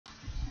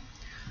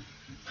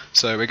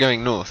So we're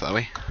going north, are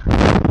we?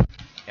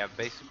 Yeah,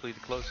 basically the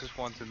closest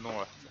one to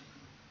north.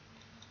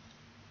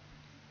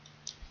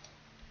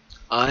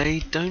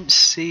 I don't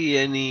see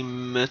any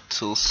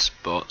metal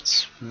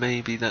spots.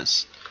 Maybe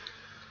that's...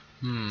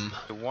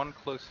 The one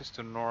closest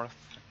to north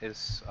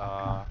is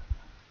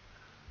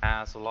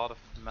has a lot of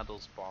metal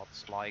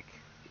spots, like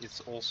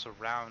it's all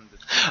surrounded.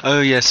 Oh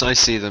yes, I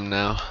see them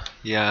now.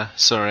 Yeah,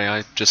 sorry,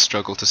 I just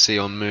struggle to see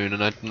on moon,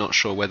 and I'm not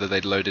sure whether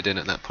they'd loaded in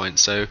at that point.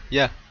 So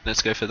yeah,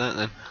 let's go for that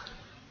then.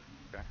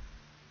 Okay.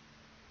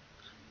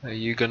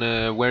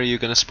 Where are you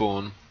gonna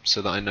spawn,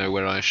 so that I know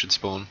where I should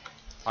spawn?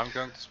 I'm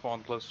going to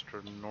spawn closer to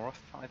the north,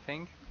 I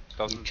think.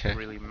 Doesn't Okay.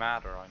 really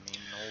matter, I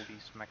mean, all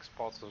these mech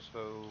spots are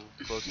so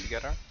close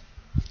together.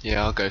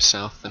 Yeah, I'll go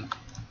south then.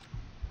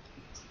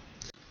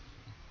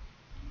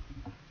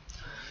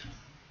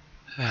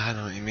 I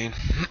know what you mean.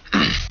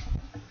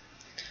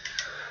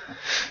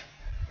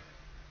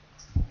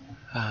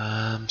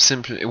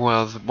 Simply,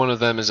 well, one of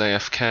them is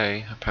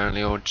AFK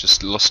apparently, or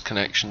just lost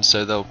connection,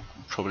 so they'll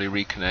probably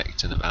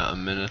reconnect in about a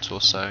minute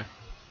or so.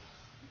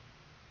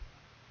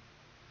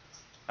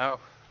 Oh,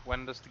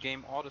 when does the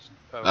game auto?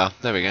 Oh,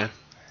 there we go.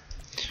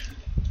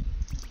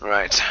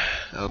 Right.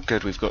 Oh,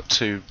 good. We've got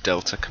two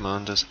Delta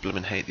commanders.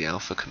 Bloomin' hate the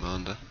Alpha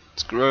commander.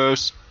 It's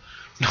gross.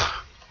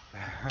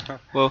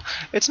 Well,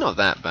 it's not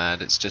that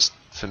bad. It's just,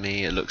 for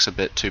me, it looks a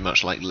bit too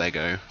much like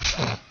Lego.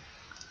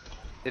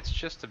 It's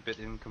just a bit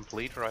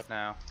incomplete right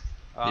now.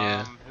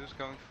 Yeah. Who's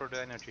going for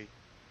the energy?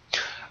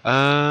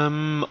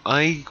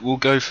 I will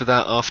go for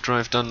that after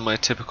I've done my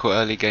typical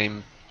early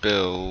game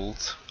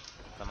build.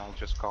 Then I'll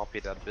just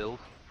copy that build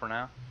for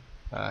now.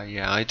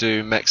 Yeah, I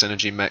do max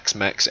energy, max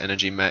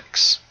energy,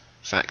 max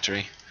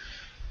factory.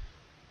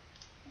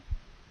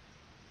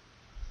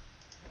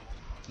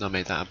 I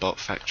made that a bot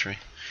factory.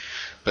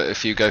 But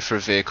if you go for a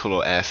vehicle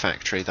or air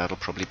factory, that'll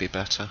probably be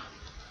better.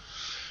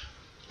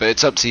 But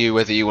it's up to you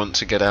whether you want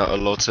to get out a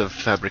lot of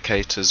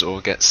fabricators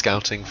or get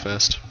scouting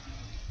first.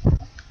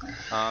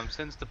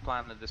 Since the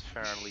planet is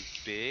fairly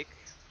big,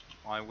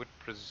 I would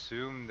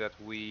presume that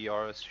we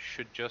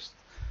should just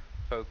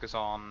focus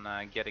on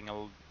getting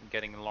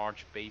a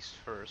large base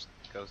first,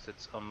 because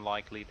it's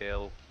unlikely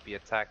they'll be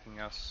attacking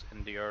us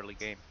in the early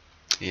game.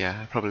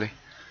 Yeah, probably.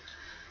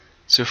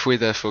 So if we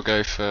therefore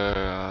go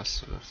for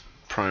sort of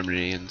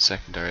primary and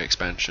secondary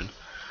expansion.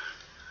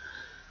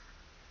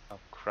 Oh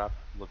crap,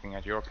 looking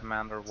at your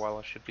commander while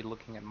I should be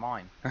looking at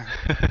mine.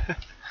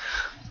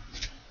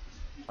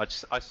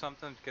 I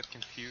sometimes get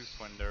confused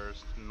when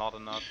there's not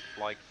enough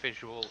like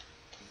visual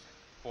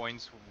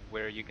points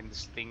where you can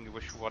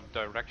distinguish what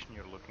direction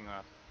you're looking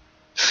at.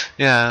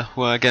 Yeah,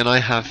 well again I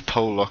have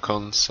pole lock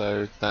on,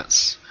 so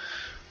that's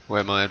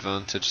where my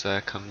advantage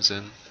there comes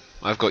in.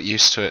 I've got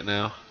used to it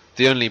now.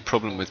 The only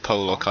problem with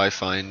pole lock I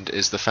find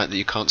is the fact that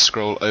you can't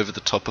scroll over the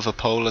top of a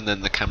pole and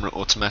then the camera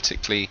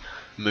automatically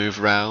move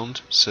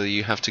round, so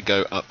you have to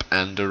go up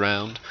and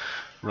around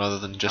rather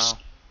than just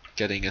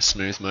getting a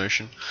smooth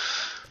motion.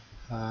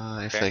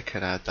 If they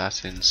could add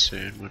that in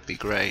soon would be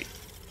great,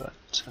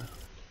 but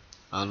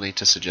I'll need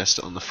to suggest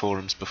it on the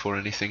forums before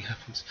anything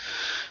happens.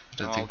 I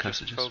don't think I'll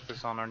just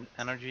focus on our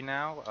energy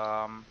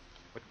now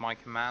with my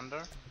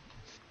commander,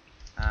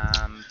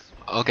 and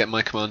I'll get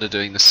my commander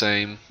doing the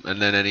same,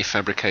 and then any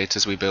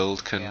fabricators we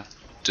build can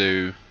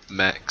do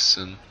mechs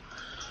and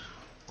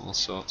all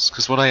sorts.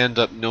 Because what I end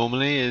up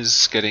normally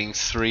is getting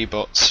 3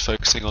 bots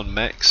focusing on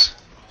mechs,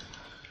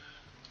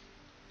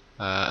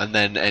 and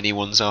then any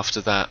ones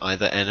after that,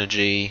 either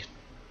energy,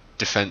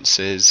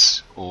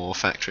 defences, or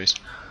factories.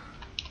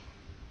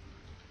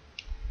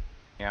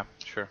 yeah,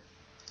 sure.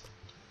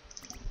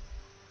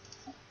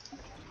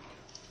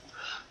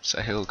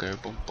 So he'll go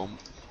bump bump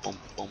bump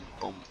bump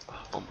bump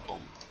bump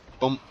bump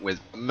bump with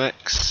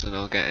mechs, and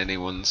I'll get any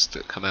ones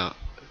that come out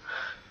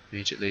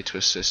immediately to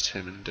assist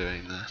him in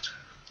doing that.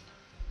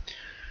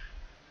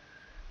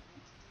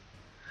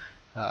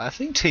 I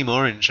think Team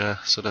Orange are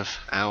sort of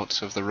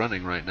out of the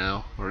running right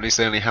now, or at least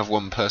they only have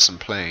one person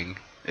playing.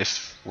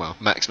 If, well,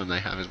 maximum they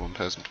have is one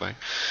person playing,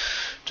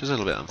 which is a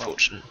little bit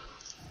unfortunate.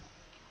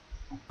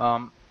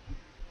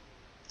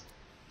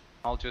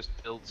 I'll just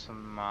build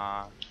some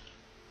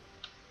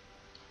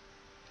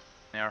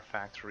air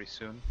factory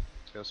soon,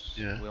 because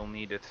we'll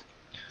need it.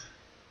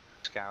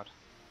 Scout.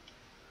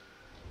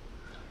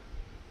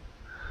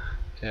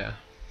 Yeah.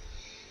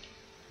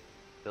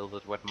 Build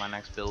it with my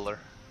next builder.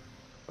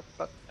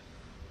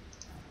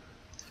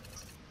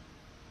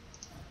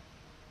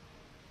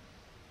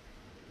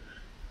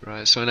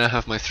 Right, so I now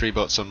have my 3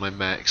 bots on my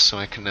mechs, so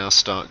I can now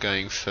start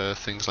going for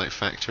things like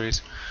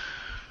factories.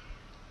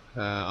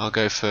 I'll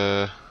go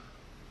for...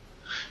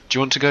 Do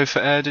you want to go for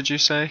air, did you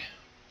say?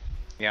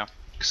 Yeah.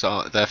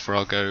 Therefore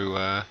I'll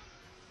go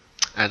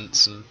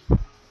ants and...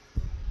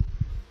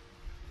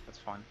 That's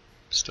fine.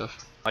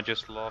 Stuff. I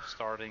just love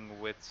starting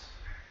with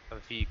a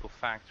vehicle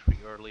factory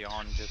early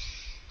on, just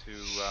to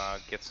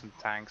get some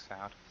tanks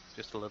out,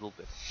 just a little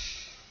bit.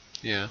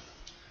 Yeah.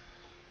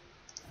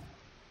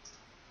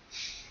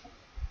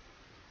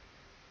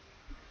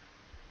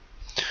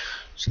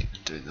 Just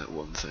keep doing that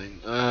one thing.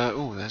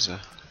 Oh, there's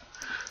a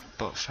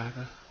bot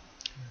fagger.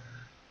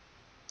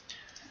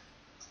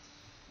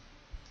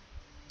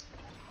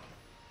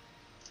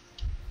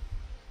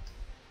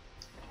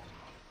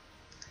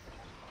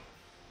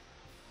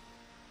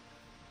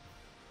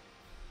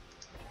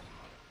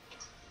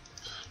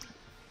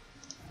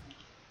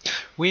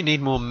 We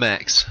need more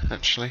mechs,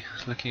 actually,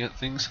 looking at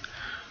things.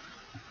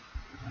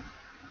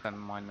 And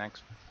my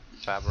next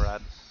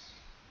Fabrad.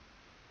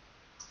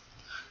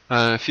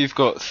 If you've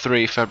got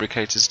 3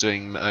 fabricators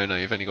doing... oh no,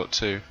 you've only got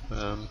 2.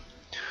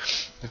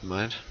 Never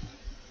mind.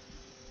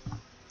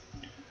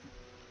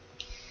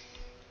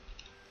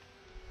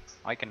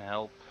 I can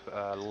help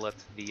let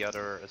the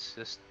other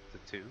assist the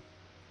 2.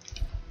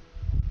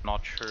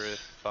 Not sure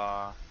if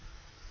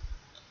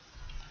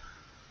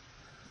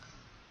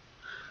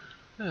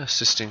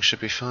Assisting should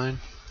be fine.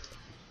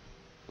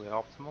 we're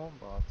optimal,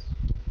 but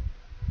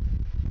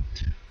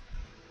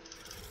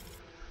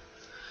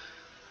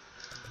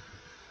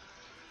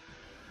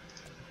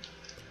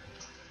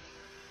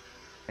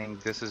I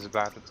think this is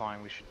about the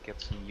time we should get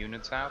some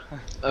units out.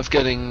 Of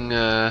getting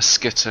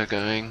Skitter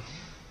going.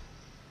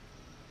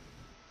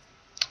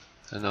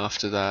 And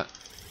after that,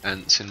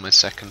 Ants in my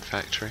second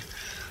factory.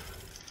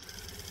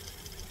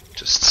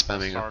 Just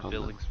spamming up Start on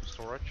building them. some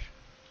storage.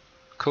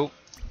 Cool.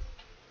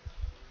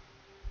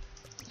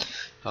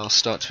 I'll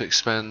start to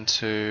expand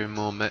to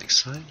more mech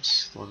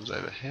sites. The one's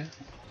over here.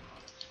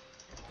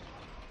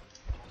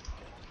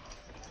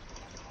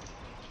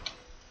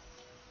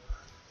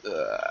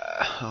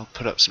 I'll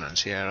put up some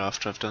anti-air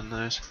after I've done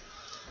those.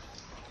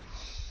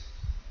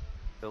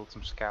 Build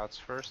some scouts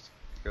first,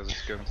 because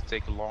it's going to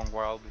take a long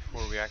while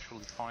before we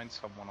actually find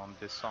someone on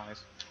this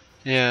size.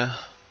 Yeah,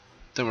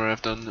 don't worry,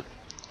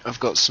 I've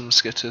got some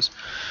skitters.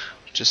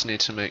 Just need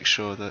to make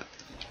sure that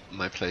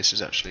my place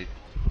is actually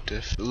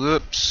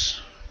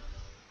Whoops.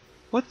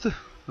 What the?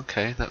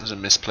 Okay, that was a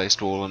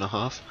misplaced wall and a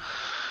half.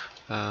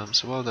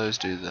 So while those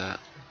do that,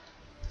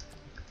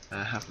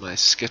 I have my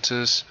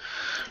skitters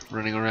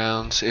running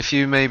around. If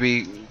you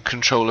maybe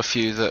control a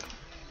few that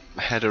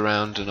head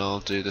around, and I'll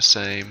do the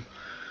same.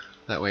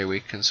 That way we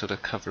can sort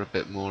of cover a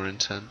bit more in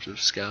terms of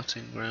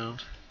scouting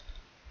ground.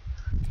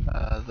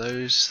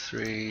 Those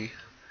 3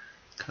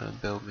 can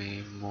build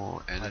me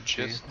more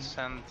energy. I just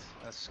sent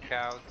a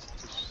scout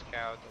to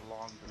scout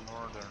along the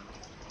northern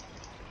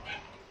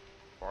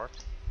part.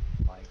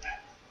 Like,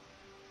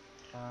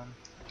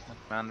 the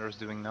commander is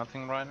doing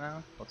nothing right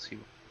now. Let's see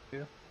what we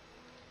do.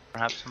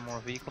 Perhaps some more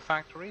vehicle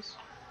factories,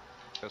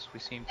 because we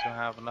seem to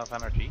have enough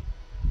energy.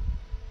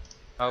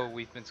 Oh,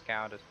 we've been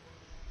scouted.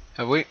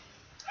 Have we?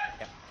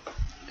 Yeah.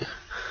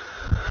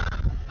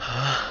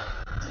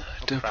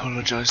 I do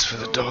apologise for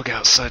the dog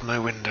outside my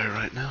window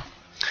right now.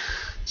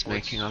 It's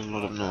making a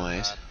lot of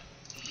noise.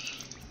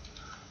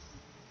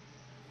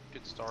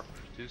 Should start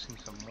producing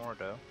some more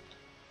though.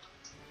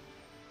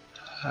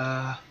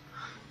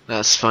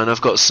 That's fine,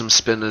 I've got some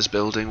spinners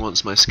building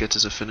once my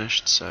skitters are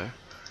finished, so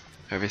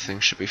everything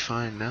should be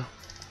fine now.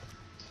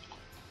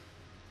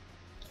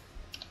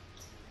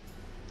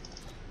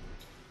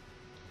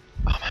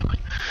 Oh my god.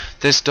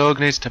 This dog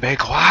needs to be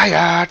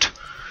quiet!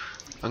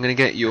 I'm gonna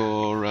get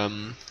your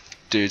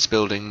dudes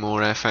building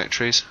more air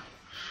factories,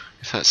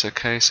 if that's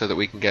okay, so that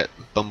we can get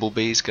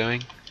bumblebees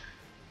going.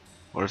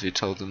 Or have you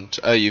told them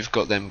to... oh, you've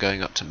got them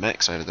going up to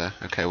mechs over there.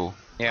 Okay, well...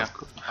 yeah,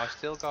 I've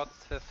still got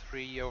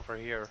 3 over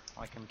here.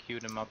 I can queue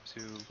them up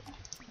to...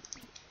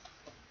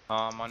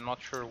 I'm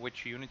not sure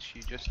which units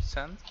you just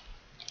sent.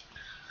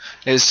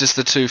 It's just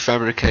the 2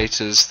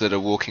 fabricators that are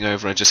walking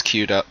over. I just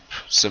queued up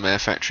some air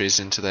factories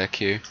into their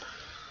queue.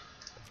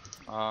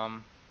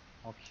 I'll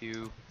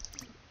queue...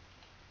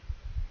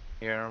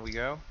 here we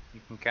go.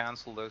 You can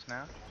cancel those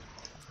now.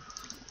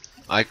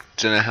 I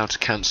don't know how to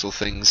cancel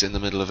things in the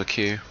middle of a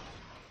queue.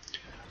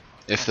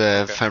 If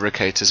they're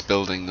fabricators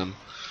building them.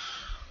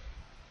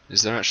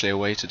 Is there actually a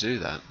way to do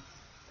that?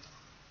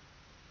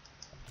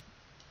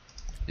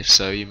 If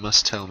so, you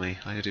must tell me.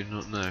 I do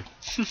not know.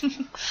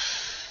 If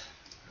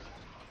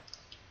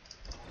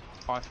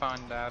I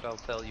find out, I'll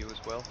tell you as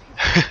well.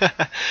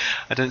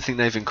 I don't think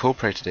they've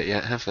incorporated it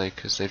yet, have they?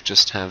 Because they've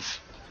just have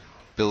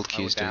build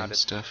queues doubt doing it.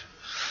 stuff.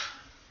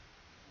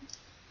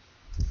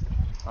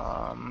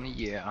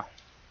 Yeah.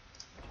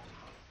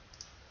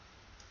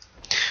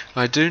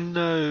 I do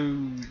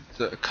know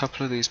that a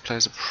couple of these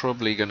players are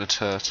probably going to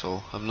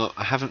turtle.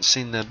 I haven't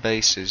seen their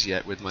bases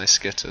yet with my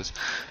skitters,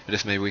 but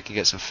if maybe we can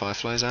get some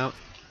fireflies out.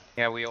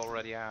 Yeah, we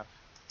already have.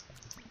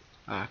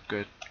 Ah,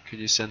 good. Could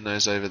you send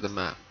those over the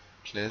map,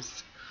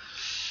 please?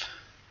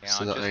 Yeah,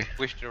 So I that just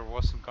wish there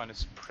was some kind of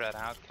spread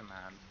out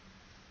command.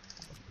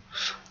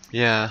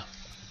 Yeah,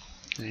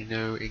 I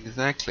know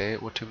exactly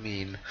what you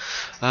mean.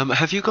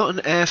 Have you got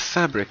an air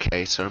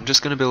fabricator? I'm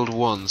just going to build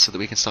one so that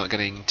we can start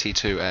getting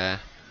T2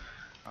 air.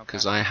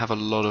 Because I have a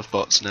lot of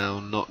bots now,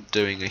 not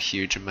doing a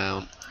huge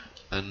amount.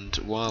 And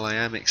while I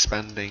am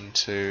expanding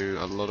to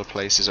a lot of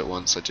places at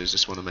once, I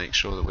just want to make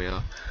sure that we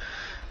are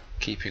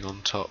keeping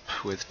on top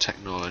with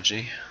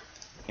technology.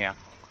 Yeah.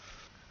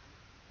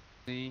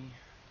 The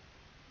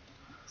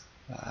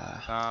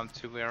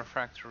 2 air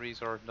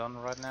factories are done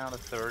right now. The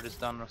 3rd is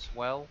done as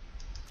well.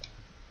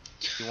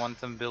 You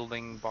want them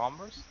building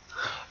bombers?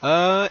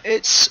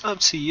 It's up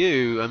to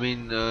you. I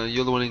mean,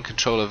 you're the one in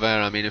control of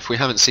air. I mean, if we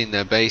haven't seen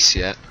their base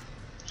yet.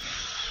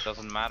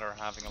 Doesn't matter,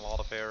 having a lot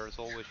of air is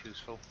always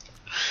useful.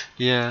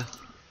 Yeah.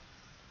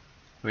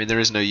 I mean, there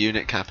is no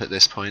unit cap at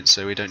this point,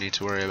 so we don't need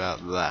to worry about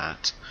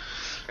that.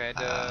 Okay,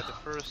 the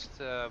first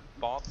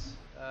bot,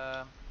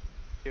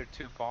 tier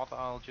 2 bot,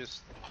 I'll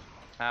just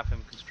have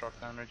him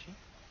construct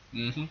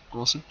energy.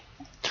 Awesome.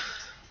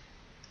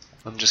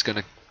 I'm just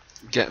gonna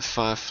get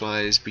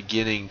fireflies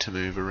beginning to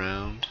move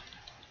around.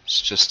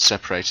 It's just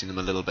separating them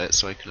a little bit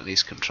so I can at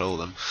least control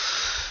them.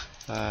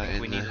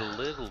 We need a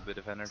little bit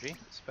of energy,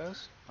 I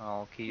suppose.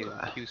 I'll queue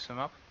some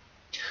up.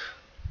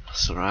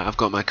 It's alright, I've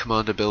got my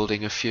commander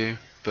building a few,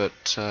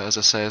 but as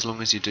I say, as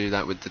long as you do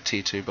that with the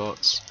T2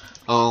 bots.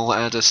 I'll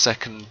add a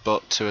second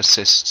bot to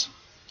assist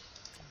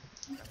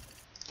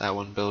that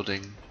one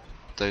building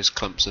those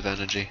clumps of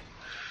energy.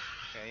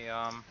 Okay,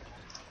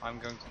 I'm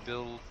going to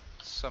build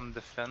some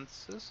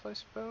defenses, I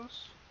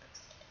suppose.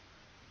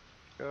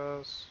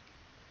 Because...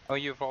 Oh,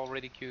 you've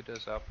already queued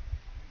us up.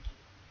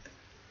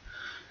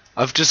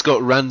 I've just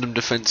got random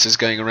defences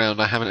going around,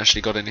 I haven't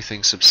actually got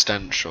anything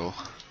substantial.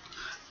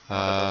 That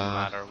doesn't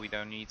matter, we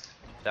don't need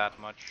that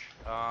much.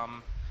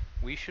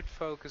 We should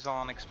focus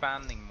on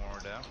expanding more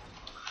though.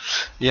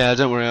 Yeah,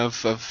 don't worry,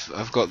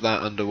 I've got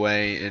that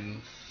underway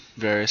in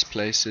various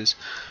places.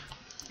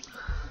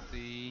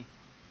 We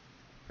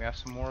have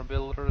some more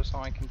builders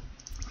I can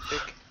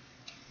pick.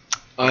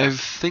 I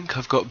think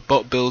I've got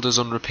bot builders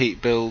on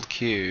repeat build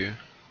queue,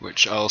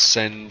 which I'll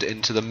send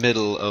into the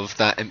middle of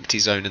that empty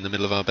zone in the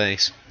middle of our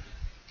base.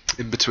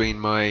 In between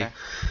my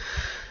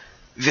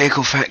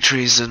vehicle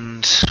factories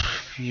and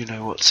you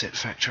know what's it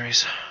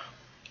factories.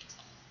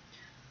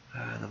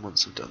 And then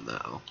once I've done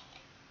that, I'll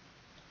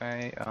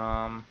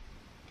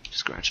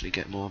just gradually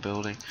get more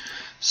building.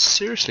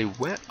 Seriously,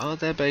 where are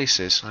their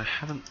bases? I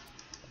haven't.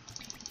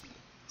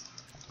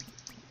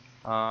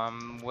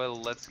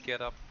 Well, let's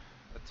get up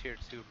a tier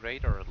 2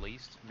 radar at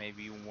least,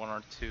 maybe 1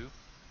 or 2.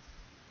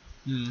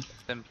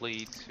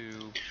 Simply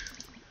to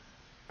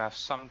have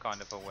some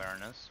kind of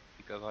awareness,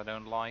 because I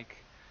don't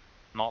like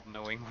not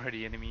knowing where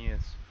the enemy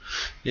is.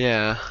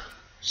 Yeah,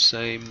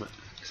 same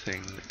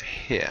thing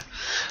here.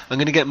 I'm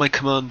going to get my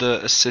commander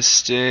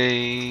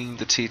assisting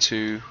the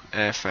T2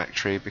 air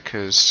factory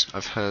because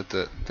I've heard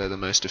that they're the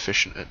most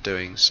efficient at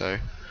doing so.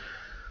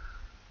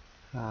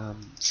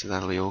 So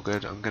that'll be all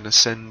good. I'm going to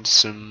send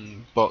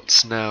some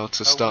bots now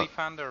to start. We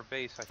found their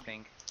base, I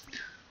think.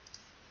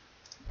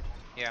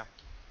 Yeah,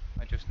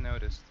 I just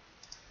noticed.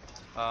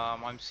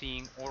 I'm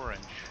seeing orange,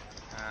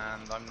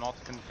 and I'm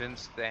not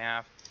convinced they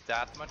have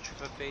that much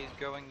of a base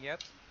going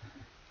yet,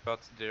 but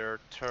they're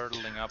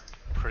turtling up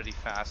pretty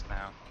fast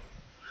now.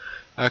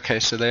 Okay,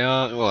 so they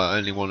are, well,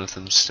 only one of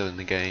them's still in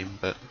the game,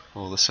 but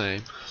all the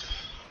same.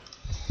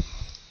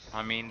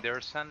 I mean, they're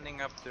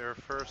sending up their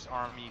first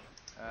army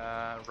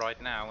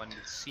right now, and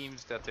it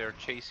seems that they're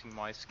chasing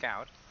my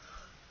scout.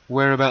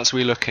 Whereabouts are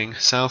we looking?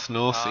 South,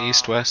 north,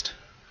 east, west?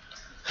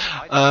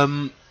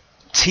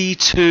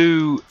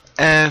 T2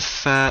 air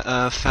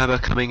fabber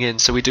coming in,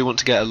 so we do want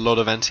to get a lot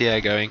of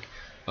anti-air going.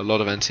 A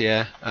lot of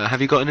anti-air.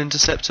 Have you got an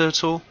interceptor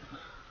at all?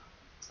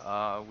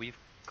 We've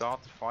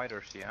got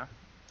fighters, yeah.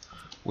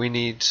 We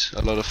need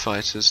a lot of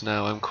fighters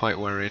now, I'm quite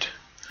worried.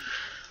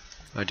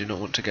 I do not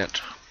want to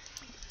get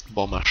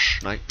bomber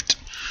sniped.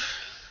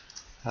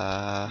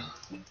 But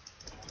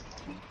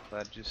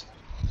just,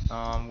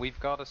 we've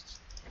got a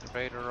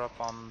radar up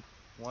on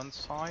one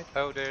side.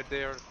 Oh,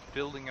 they're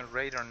building a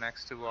radar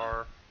next to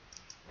our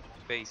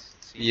base.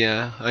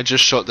 Yeah, I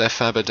just shot their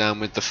fabber down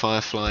with the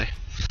Firefly.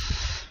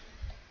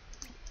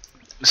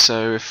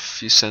 So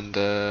if you send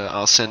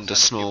I'll send a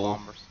small.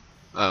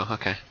 Oh,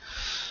 okay.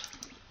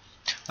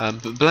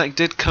 But black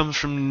did come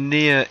from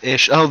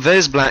near-ish. Oh,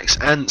 there's blacks.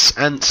 Ants.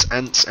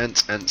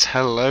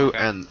 Hello, okay.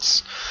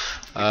 Ants.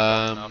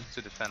 Enough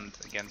to defend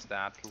against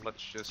that.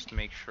 Let's just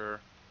make sure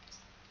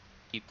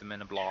keep them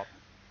in a blob.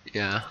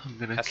 Yeah, I'm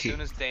gonna As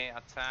soon as they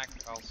attack,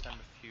 I'll send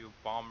a few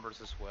bombers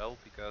as well,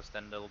 because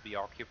then they'll be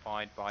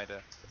occupied by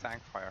the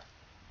tank fire.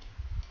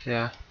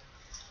 Yeah.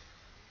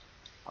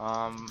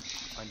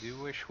 I do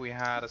wish we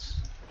had a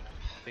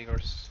bigger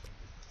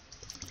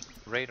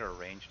radar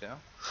range though.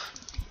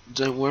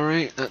 Don't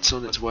worry, that's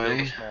on its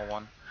way. A small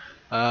one.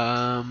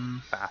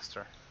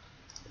 Faster.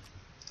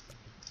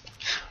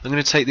 I'm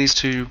going to take these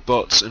two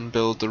bots and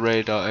build the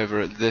radar over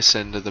at this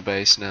end of the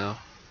base now.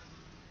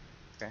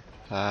 Okay.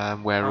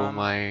 Where all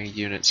my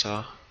units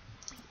are.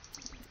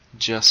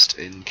 Just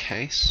in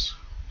case.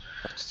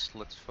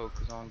 Let's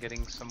focus on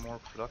getting some more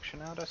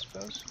production out, I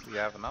suppose. We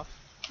have enough.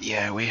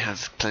 Yeah, we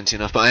have plenty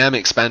enough, but I am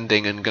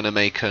expanding and going to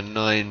make a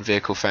 9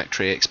 vehicle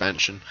factory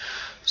expansion.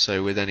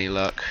 So with any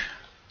luck,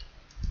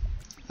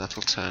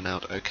 that'll turn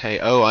out okay.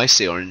 Oh, I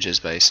see Orange's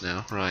base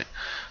now, right.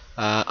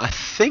 I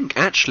think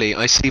actually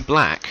I see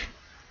black.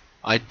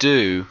 I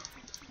do.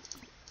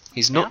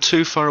 He's not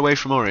too far away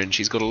from Orange,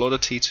 he's got a lot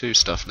of T2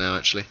 stuff now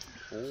actually.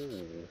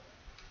 Ooh.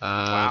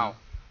 Wow.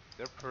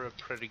 They're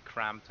pretty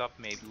cramped up,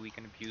 maybe we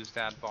can abuse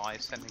that by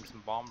sending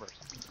some bombers.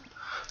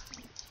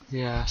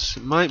 Yes,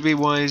 it might be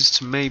wise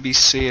to maybe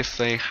see if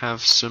they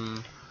have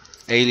some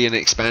alien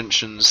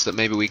expansions that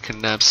maybe we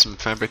can nab some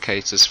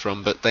fabricators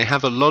from, but they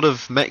have a lot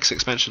of mechs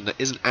expansion that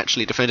isn't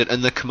actually defended,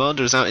 and the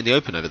commander is out in the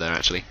open over there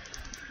actually.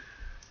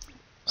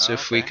 So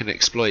if we can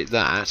exploit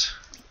that,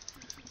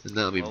 then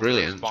that'll be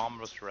brilliant.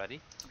 Bombers ready.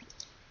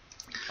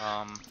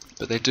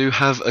 But they do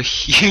have a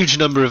huge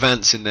number of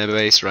ants in their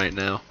base right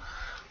now.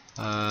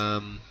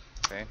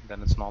 Okay,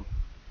 then it's not.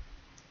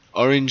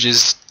 Orange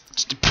is...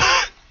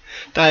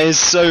 that is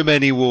so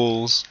many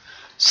walls.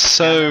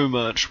 So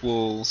much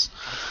walls.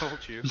 I told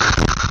you.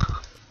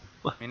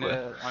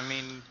 I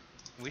mean,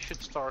 we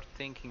should start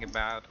thinking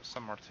about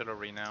some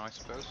artillery now, I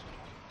suppose.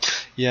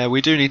 Yeah,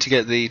 we do need to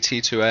get the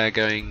T2 air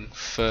going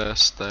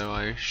first, though,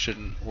 I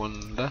shouldn't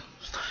wonder.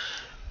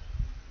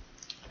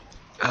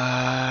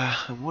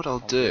 And what I'll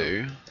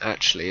do,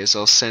 actually, is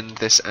I'll send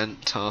this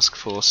ant task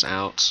force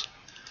out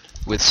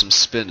with some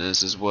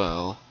spinners as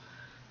well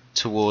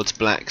towards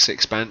Black's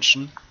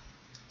expansion,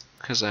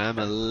 because I am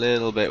a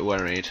little bit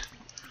worried.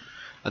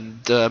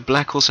 And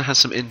Black also has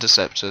some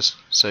interceptors,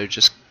 so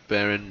just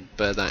bear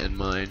that in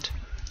mind.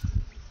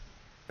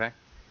 Okay.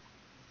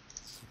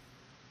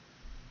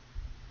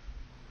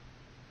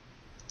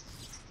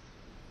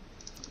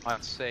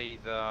 I'd say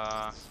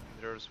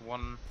there's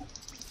one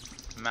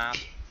map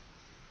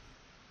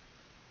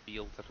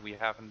field that we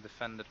haven't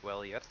defended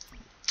well yet.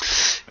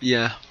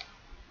 Yeah.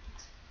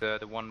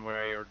 The one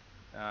where you're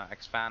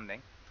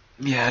expanding.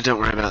 Yeah, don't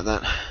worry about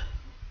that.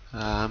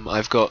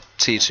 I've got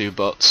T2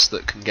 bots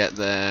that can get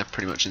there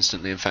pretty much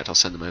instantly. In fact, I'll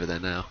send them over there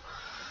now.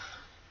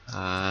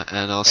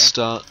 And I'll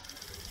start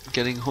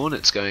getting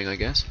Hornets going, I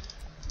guess.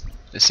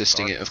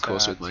 Assisting it, of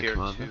course, with my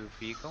commander.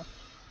 Vehicle.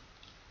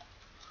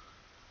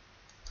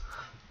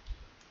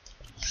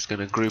 Just going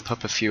to group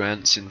up a few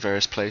ants in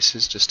various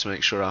places just to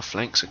make sure our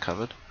flanks are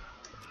covered.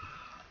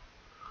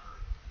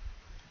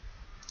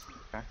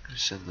 Okay.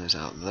 Send those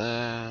out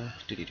there.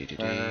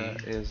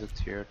 Is a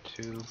tier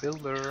 2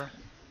 builder.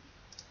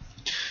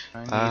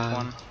 I need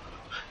one.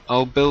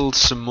 I'll build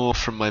some more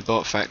from my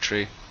bot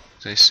factory.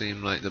 They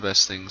seem like the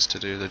best things to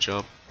do the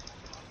job.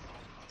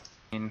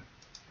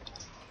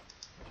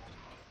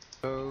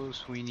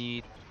 Suppose we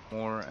need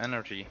more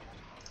energy.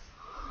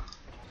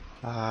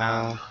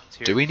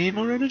 Do we need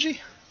more energy?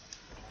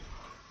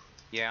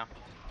 Yeah,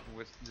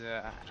 with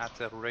at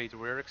the rate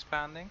we're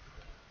expanding.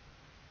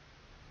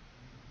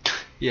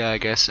 Yeah, I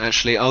guess.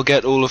 Actually, I'll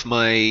get all of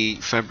my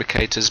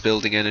fabricators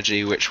building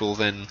energy, which will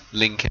then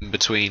link in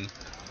between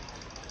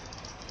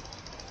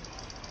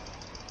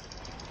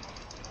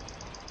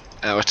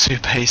our two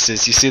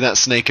bases. You see that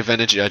snake of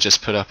energy I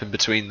just put up in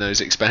between those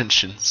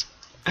expansions?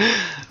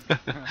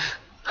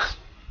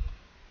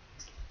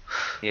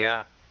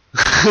 Yeah.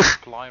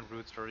 Supply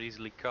routes are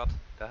easily cut,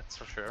 that's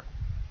for sure.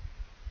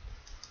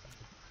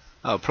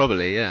 Oh,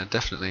 probably, yeah,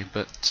 definitely,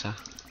 but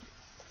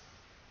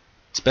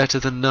it's better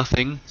than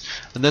nothing.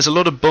 And there's a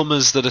lot of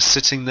bombers that are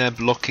sitting there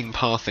blocking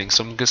pathing,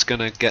 so I'm just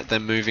gonna get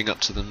them moving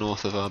up to the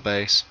north of our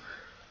base.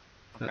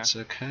 Okay. That's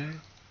okay.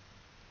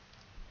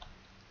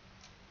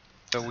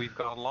 So we've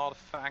got a lot of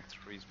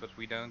factories, but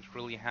we don't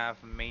really have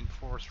a main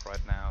force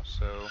right now,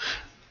 so...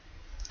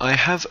 I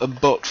have a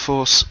bot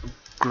force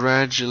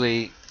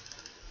gradually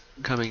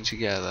coming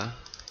together.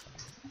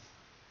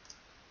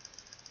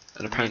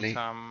 And apparently...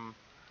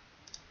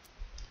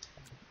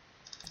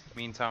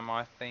 Meantime,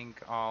 I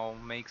think I'll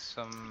make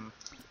some...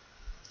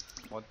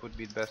 What would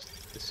be the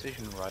best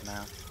decision right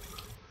now?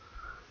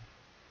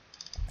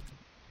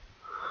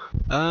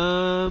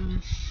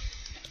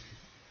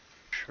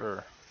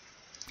 Sure.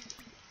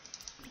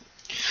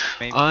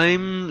 Maybe.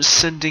 I'm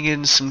sending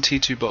in some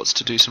T2 bots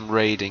to do some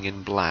raiding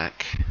in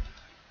Black.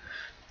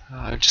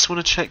 I just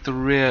want to check the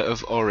rear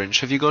of Orange.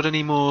 Have you got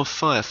any more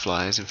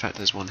Fireflies? In fact,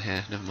 there's one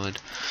here. Never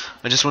mind.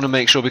 I just want to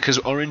make sure, because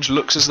Orange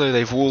looks as though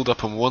they've walled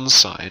up on one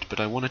side,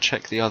 but I want to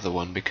check the other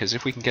one, because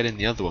if we can get in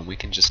the other one, we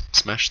can just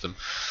smash them.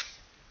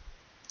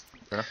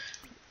 Sure.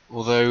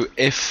 Although,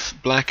 if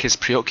Black is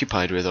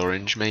preoccupied with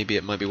Orange, maybe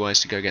it might be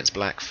wise to go against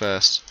Black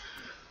first.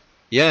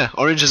 Yeah,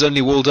 Orange has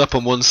only walled up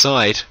on one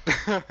side.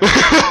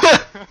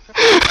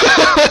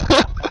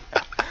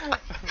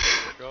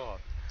 God.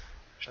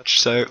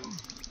 So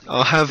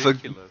I'll have a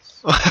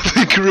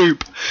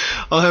group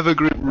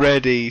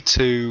ready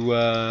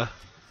to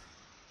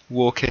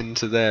walk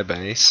into their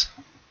base.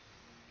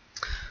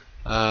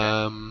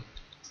 I'm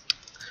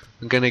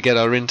gonna get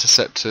our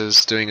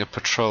interceptors doing a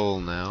patrol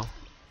now.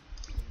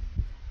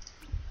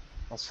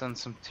 I'll send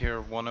some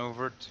tier 1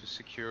 over to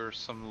secure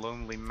some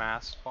lonely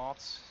mass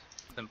spots,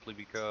 simply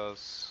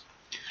because...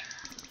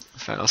 In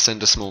fact, I'll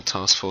send a small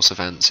task force of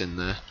ants in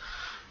there,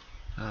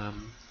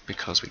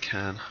 because we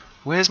can.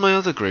 Where's my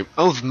other group?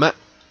 Oh,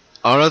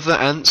 our other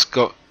ants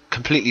got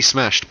completely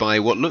smashed by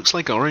what looks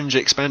like Orange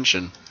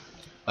expansion.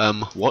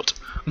 What?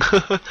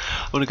 I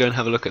want to go and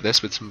have a look at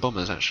this with some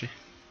bombers, actually.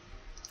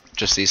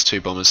 Just these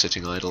two bombers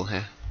sitting idle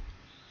here.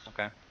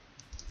 Okay.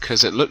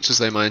 Because it looked as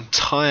though my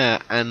entire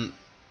ant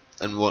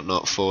and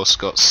whatnot force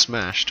got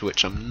smashed,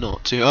 which I'm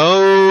not too...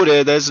 Oh,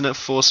 there's a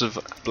force of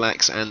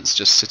Black's ants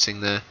just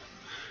sitting there.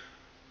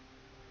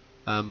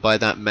 by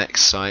that mech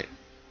site.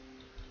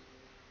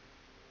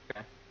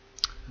 Okay.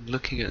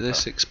 Looking at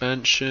this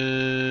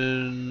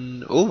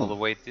expansion. All the Oh,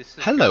 way this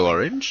is hello, going.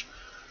 Orange.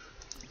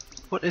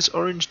 What is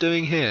Orange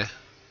doing here?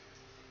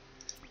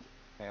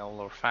 Okay, all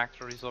our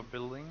factories are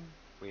building.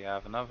 We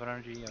have enough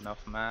energy,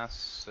 enough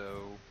mass,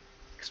 so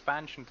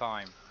expansion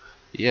time.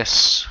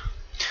 Yes.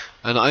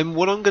 And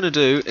what I'm going to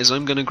do is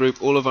I'm going to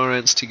group all of our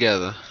ants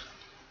together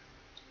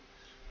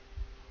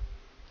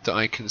that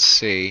I can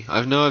see.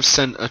 I know I've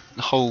sent a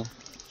whole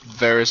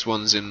various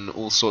ones in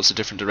all sorts of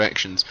different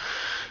directions,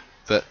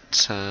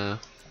 but I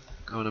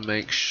want to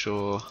make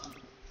sure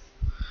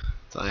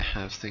that I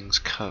have things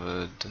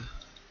covered.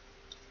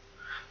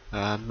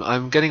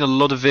 I'm getting a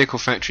lot of vehicle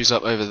factories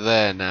up over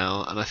there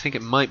now, and I think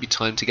it might be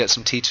time to get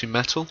some T2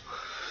 metal,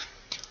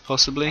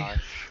 possibly.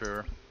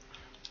 Sure.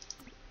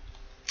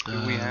 Do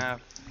we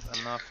have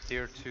enough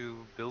tier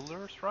 2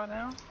 builders right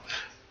now?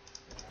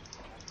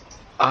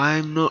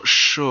 I'm not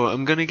sure.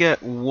 I'm gonna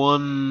get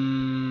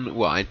one.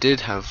 Well, I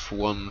did have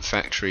one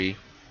factory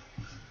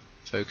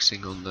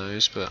focusing on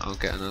those, but I'll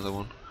get another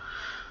one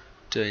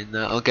doing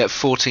that. I'll get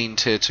 14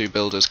 tier 2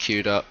 builders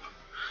queued up.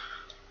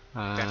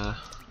 Okay.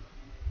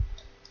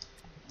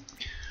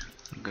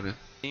 I'm gonna.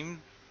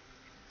 Team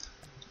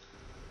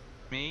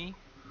me.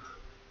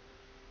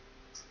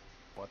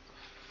 What the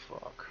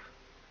fuck?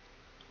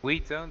 We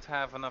don't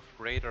have enough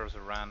radars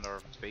around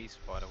our base,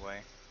 by the way.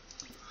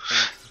 I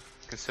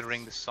think,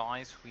 considering the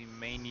size, we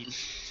may need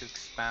to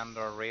expand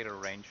our radar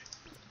range.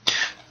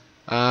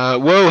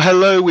 Whoa,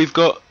 hello, we've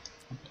got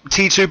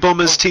T2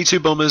 bombers,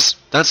 T2 bombers.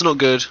 That's not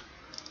good.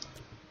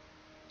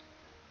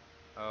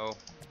 Oh.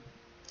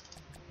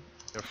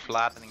 They're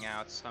flattening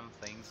out some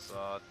things,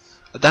 but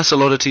That's a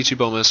lot of T2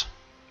 bombers.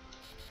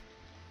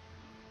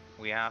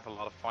 we have a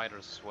lot of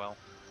fighters as well.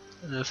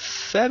 A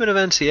fair bit of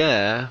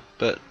anti-air,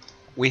 but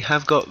we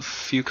have got a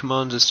few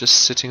commanders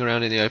just sitting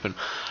around in the open.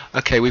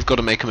 Okay, we've got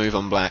to make a move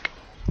on black.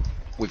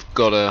 We've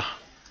got to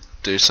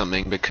do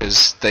something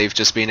because they've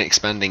just been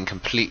expanding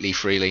completely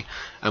freely,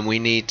 and we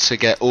need to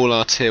get all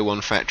our tier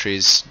 1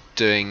 factories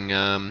doing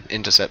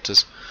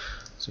interceptors.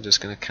 So I'm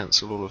just going to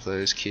cancel all of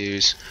those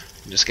queues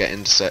and just get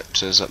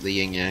interceptors up the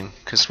yin yang,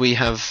 because we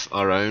have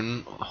our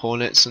own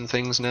hornets and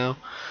things now,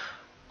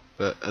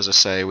 but as I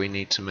say, we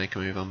need to make a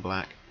move on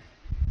black.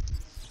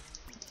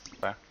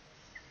 Okay.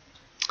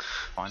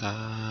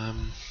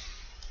 Fine.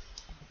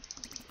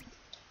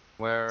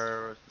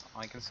 Where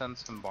I can send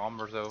some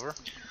bombers over.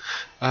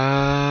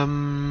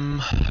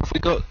 Have we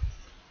got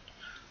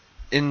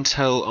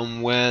intel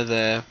on where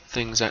their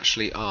things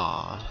actually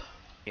are?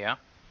 Yeah.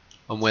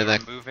 On where they're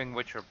moving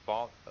with your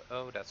bot.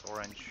 Oh, that's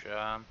orange.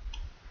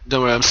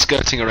 Don't worry, I'm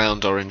skirting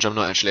around orange. I'm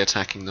not actually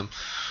attacking them.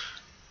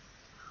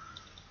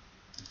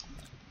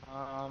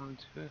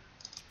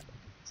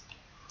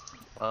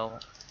 Well,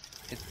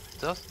 it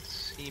doesn't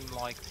seem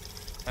like.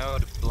 Oh,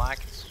 the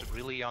black is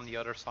really on the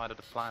other side of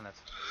the planet.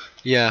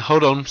 Yeah,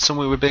 hold on.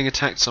 Somewhere we're being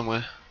attacked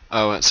somewhere.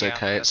 Oh, that's Yeah,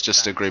 okay. It's that's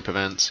just a tanks. group of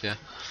ants. Yeah,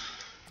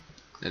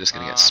 they're just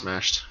gonna get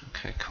smashed.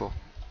 Okay, cool.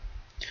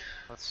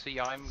 Let's see.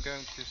 I'm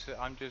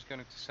just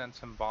going to send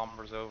some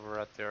bombers over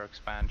at their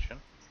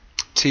expansion.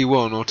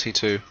 T1 or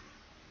T2?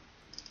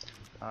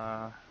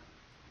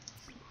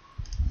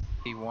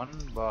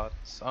 T1, but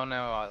oh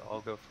no,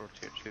 I'll go for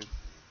tier 2.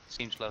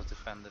 Seems less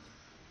defended.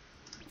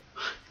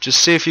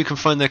 Just see if you can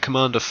find their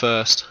commander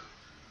first.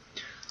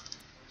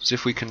 See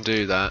if we can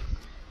do that.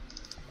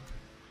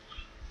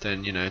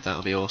 Then, you know,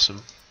 that'll be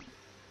awesome.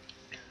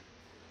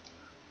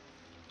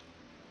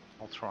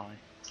 I'll try.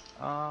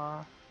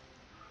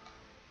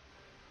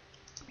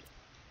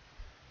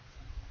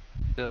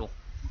 Still.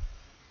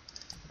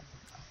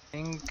 I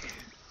think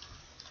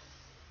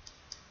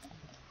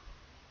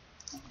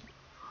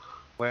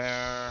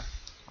where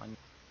on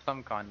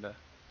some kinda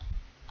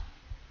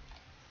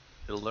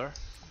builder.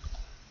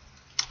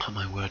 Oh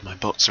my word, my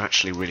bots are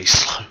actually really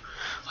slow.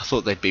 I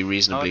thought they'd be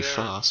reasonably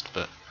fast,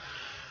 but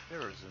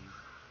There is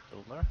a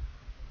builder.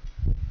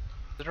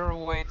 Is there a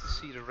way to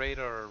see the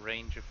radar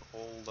range of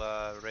all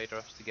the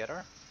radars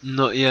together?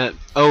 not yet.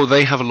 Oh,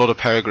 they have a lot of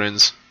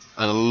peregrines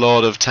and a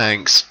lot of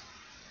tanks.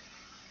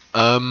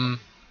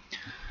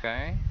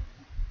 Okay.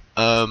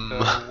 So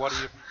what do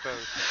you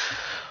propose?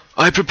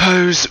 I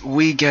propose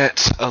we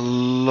get a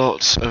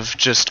lot of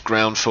just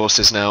ground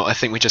forces now. I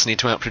think we just need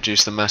to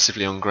outproduce them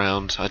massively on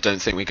ground. I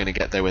don't think we're going to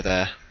get there with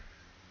air.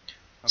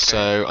 Okay.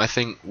 So I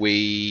think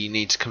we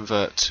need to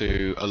convert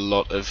to a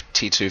lot of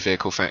T2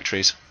 vehicle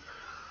factories.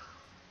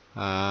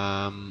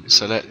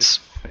 So let's.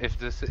 If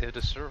the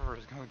server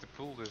is going to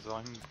pull this,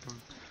 I'm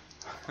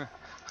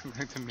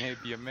going to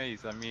maybe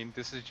amazed. I mean,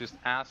 this is just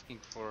asking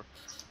for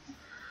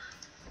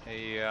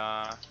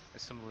a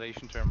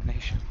simulation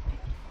termination.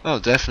 Oh,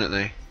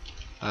 definitely.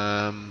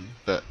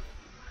 But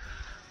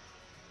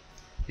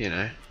you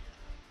know,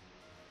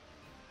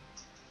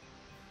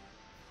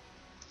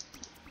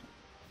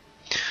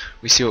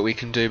 we see what we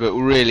can do. But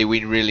really,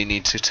 we really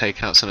need to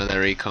take out some of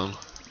their econ.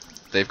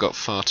 They've got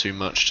far too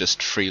much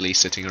just freely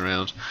sitting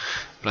around.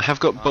 But I have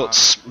got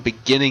bots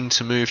beginning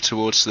to move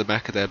towards the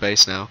back of their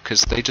base now,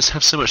 because they just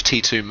have so much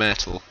T2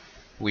 metal.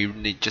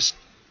 We just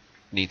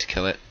need to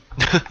kill it.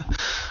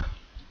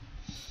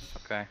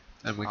 Okay.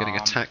 And we're getting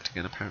attacked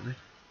again apparently.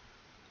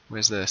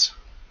 Where's this?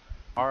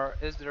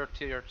 Is there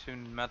tier 2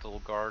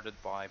 metal guarded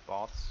by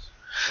bots?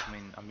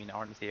 I mean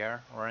aren't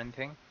there or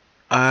anything?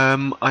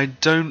 I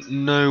don't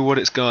know what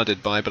it's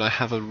guarded by, but I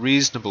have a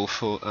reasonable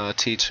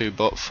T2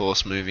 bot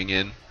force moving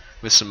in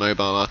with some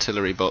mobile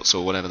artillery bots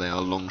or whatever they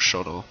are, long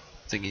shot or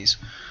thingies.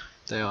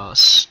 They are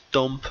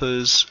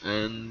stompers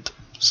and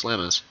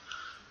slammers.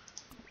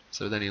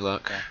 So with any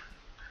luck. Okay.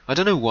 I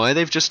don't know why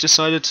they've just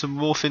decided to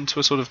morph into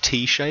a sort of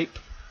T shape.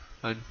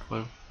 I'm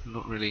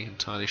not really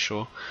entirely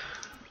sure.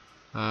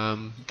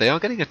 They are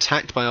getting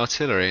attacked by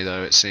artillery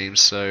though, it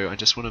seems, so I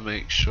just want to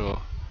make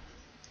sure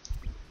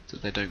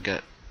that they don't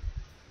get...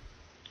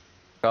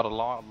 Got a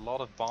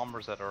lot of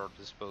bombers at our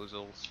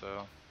disposal,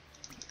 so...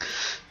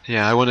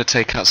 Yeah, I want to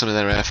take out some of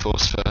their air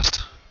force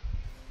first.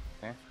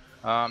 Okay.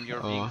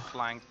 You're being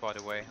flanked, by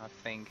the way, I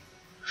think.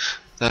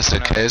 That's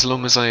okay, as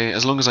long as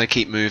I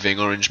keep moving,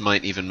 orange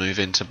might even move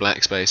into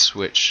black space,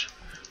 which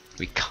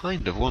we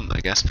kind of want, I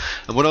guess.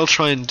 And what I'll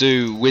try and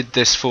do with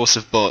this force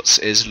of bots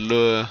is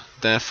lure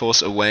their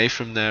force away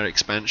from their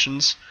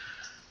expansions,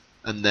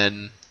 and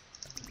then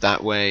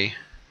that way...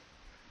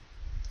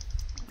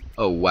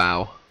 Oh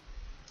wow.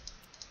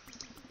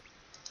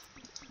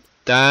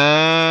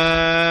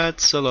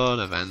 That's a lot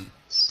of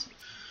ants.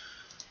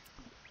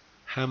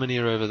 How many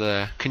are over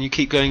there? Can you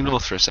keep going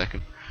north for a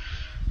second?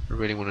 I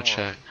really want to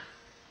check.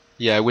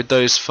 Yeah, with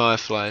those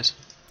fireflies.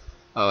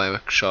 Oh, they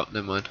were shot,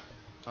 never mind.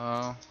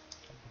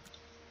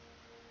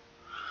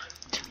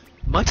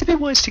 Might have been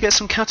wise to get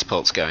some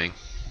catapults going.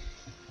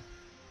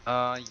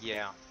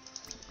 Yeah.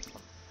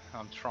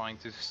 I'm trying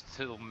to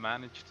still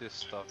manage this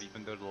stuff,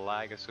 even though the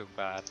lag is so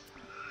bad.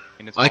 I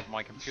mean, it's not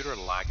my computer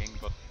lagging,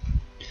 but...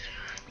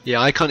 Yeah,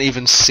 I can't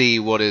even see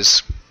what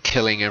is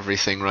killing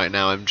everything right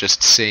now. I'm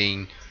just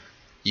seeing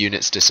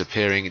units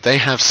disappearing. They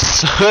have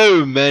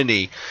so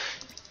many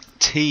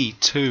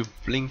T2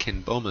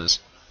 blinking bombers.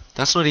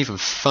 That's not even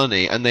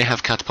funny. And they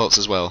have catapults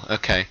as well.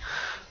 Okay.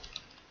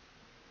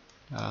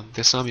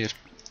 This army of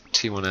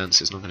T1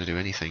 ants is not going to do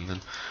anything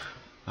then.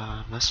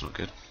 That's not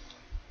good.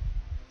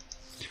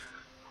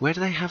 Where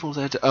do they have all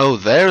their... Oh,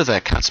 there are their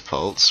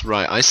catapults.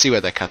 Right, I see where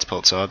their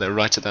catapults are. They're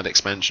right at that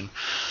expansion.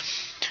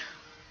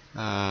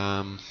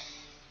 My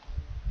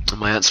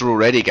ants are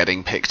already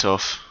getting picked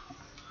off.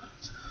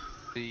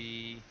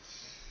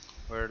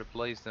 Where to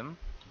place them?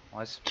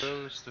 I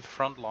suppose the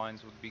front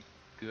lines would be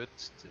good,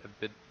 a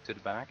bit to the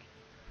back.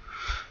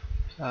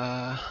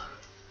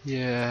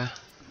 Yeah.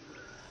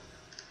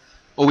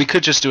 Or we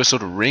could just do a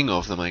sort of ring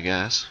of them, I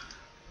guess.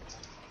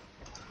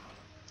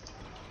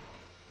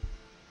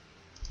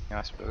 Yeah,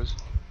 I suppose.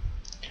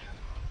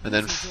 And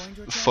then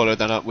follow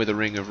that up with a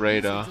ring of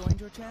radar.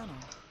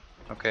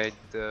 Okay,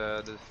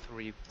 the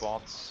 3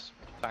 bots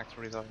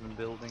factories I've been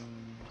building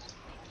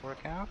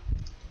work out.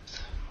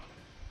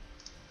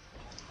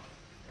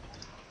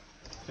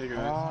 Hey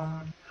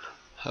guys.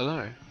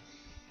 Hello.